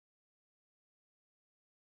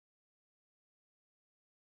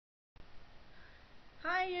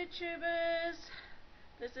Hi YouTubers,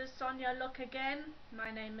 this is SonyaLook again.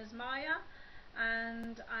 My name is Maya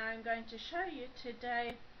and I'm going to show you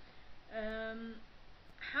today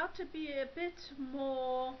how to be a bit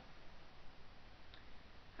more,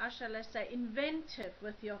 how shall I say, inventive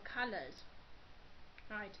with your colors.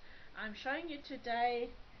 Right, I'm showing you today,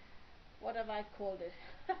 what have I called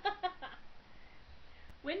it?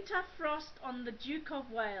 Winter Frost on the Duke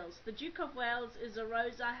of Wales. The Duke of Wales is a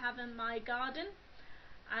rose I have in my garden,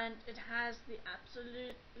 and it has the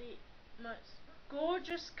absolutely most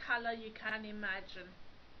gorgeous color you can imagine.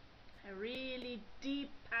 A really deep,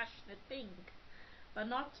 passionate pink, but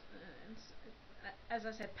not, as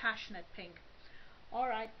I said, passionate pink.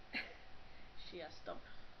 Alright, Shia,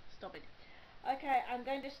 stop it. Okay, I'm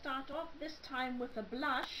going to start off this time with a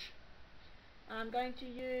blush. I'm going to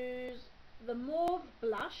use the mauve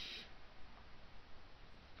blush.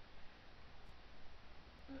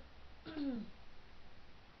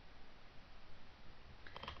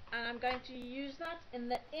 And I'm going to use that in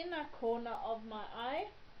the inner corner of my eye.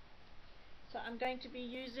 So I'm going to be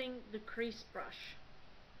using the crease brush.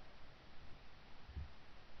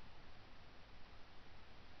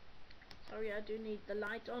 Sorry, I do need the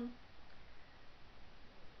light on.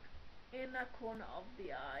 Inner corner of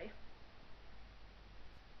the eye.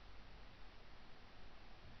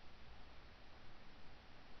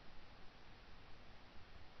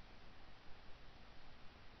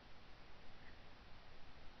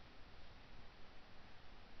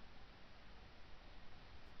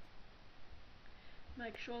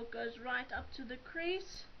 Make sure it goes right up to the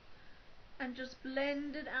crease and just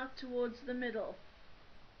blend it out towards the middle.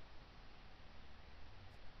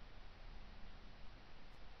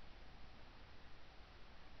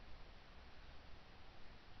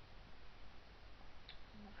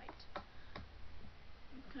 Right.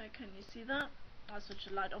 Okay, can you see that? I'll switch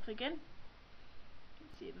the light off again. You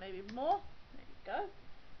can see it maybe more. There you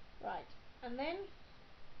go. Right, and then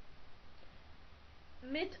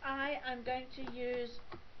mid-eye I'm going to use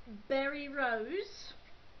Berry Rose.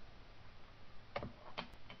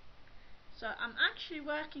 So I'm actually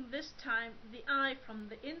working this time the eye from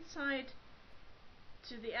the inside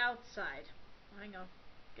to the outside. Hang on,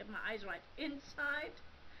 get my eyes right. Inside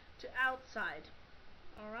to outside.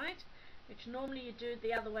 Alright, which normally you do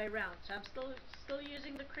the other way around. So I'm still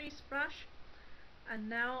using the crease brush, and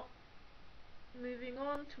now moving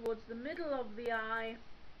on towards the middle of the eye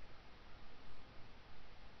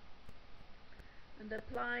and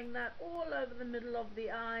applying that all over the middle of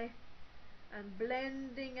the eye and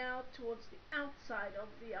blending out towards the outside of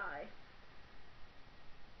the eye.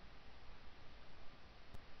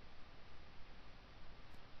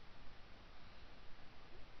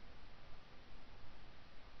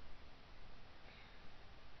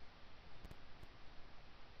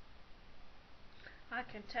 I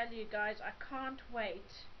can tell you guys, I can't wait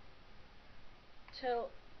till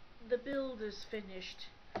the build is finished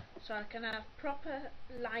so I can have proper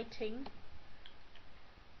lighting,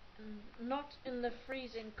 not in the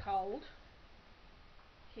freezing cold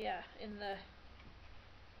here in the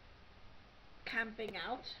camping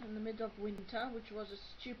out in the middle of winter, which was a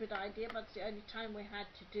stupid idea, but it's the only time we had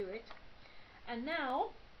to do it. And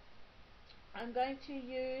now I'm going to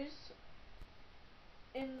use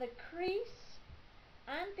in the crease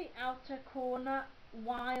and the outer corner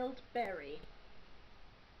Wild Berry.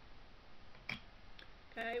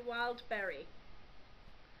 Okay, Wild Berry.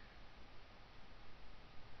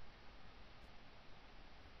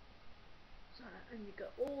 So, and you go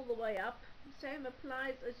all the way up. The same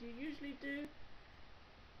applies as you usually do.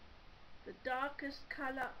 The darkest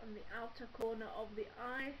color on the outer corner of the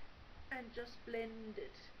eye and just blend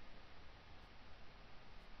it.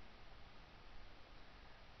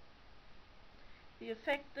 The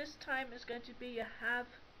effect this time is going to be you have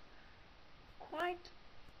quite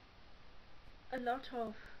a lot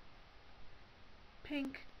of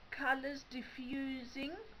pink colors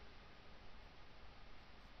diffusing,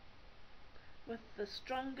 with the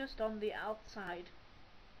strongest on the outside.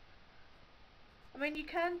 I mean, you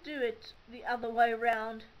can do it the other way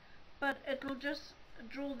around, but it'll just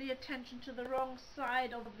draw the attention to the wrong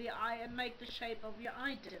side of the eye and make the shape of your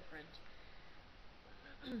eye different.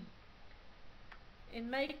 In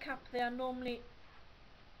makeup there are normally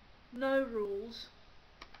no rules,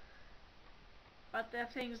 but there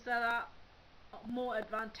are things that are more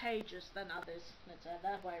advantageous than others. Let's say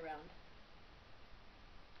that way around.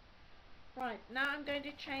 Right, now I'm going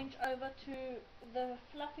to change over to the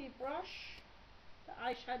fluffy brush, the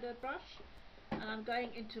eyeshadow brush, and I'm going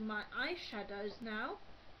into my eyeshadows now,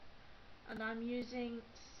 and I'm using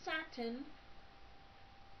Satin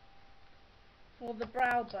for the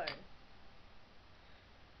brow bone.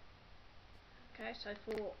 Okay, so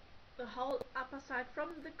for the whole upper side from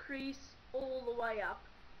the crease all the way up,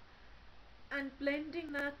 and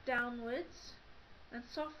blending that downwards and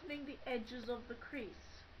softening the edges of the crease.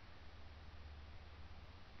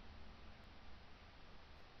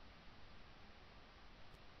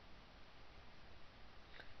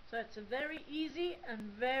 So it's a very easy and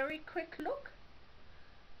very quick look,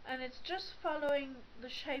 and it's just following the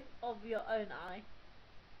shape of your own eye.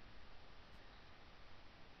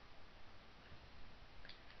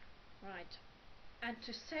 Right, and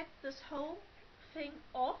to set this whole thing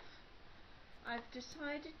off, I've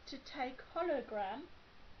decided to take hologram,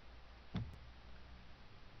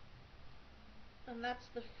 and that's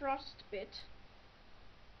the frost bit,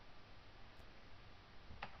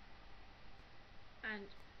 and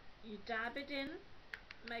you dab it in,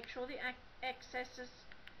 make sure the excess is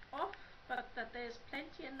off, but that there's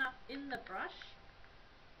plenty enough in the brush,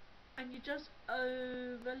 and you just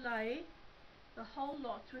overlay the whole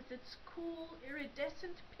lot with its cool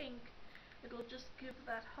iridescent pink. It'll just give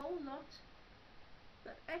that whole lot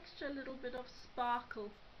that extra little bit of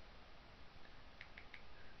sparkle.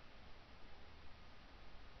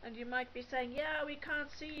 And you might be saying, yeah, we can't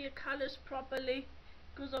see your colours properly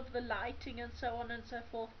because of the lighting and so on and so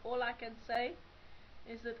forth. All I can say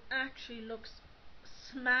is that actually looks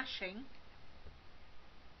smashing.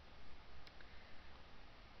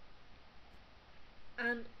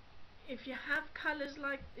 And if you have colours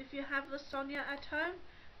like, if you have the Sonya at home,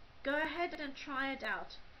 go ahead and try it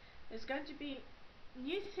out. There's going to be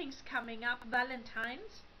new things coming up,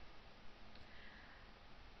 Valentines.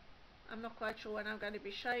 I'm not quite sure when I'm going to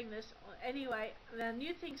be showing this. Anyway, there are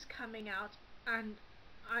new things coming out, and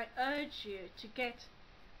I urge you to get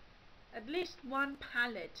at least one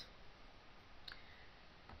palette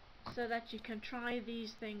so that you can try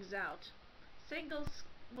these things out. Singles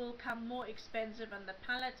will come more expensive, and the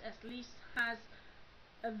palette at least has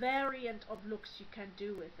a variant of looks you can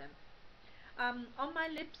do with them. On my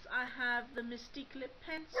lips I have the Mystique lip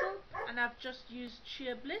pencil, and I've just used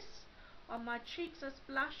Sheer Bliss. On my cheeks as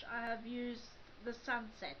blush I have used the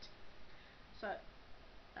Sunset. So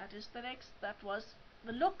that was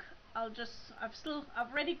the look.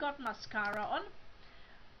 I've already got mascara on.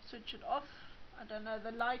 Switch it off. I don't know,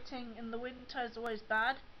 the lighting in the winter is always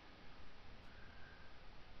bad.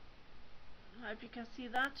 I hope you can see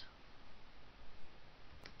that.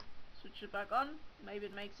 Switch it back on, maybe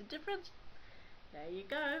it makes a difference. There you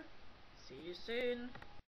go. See you soon.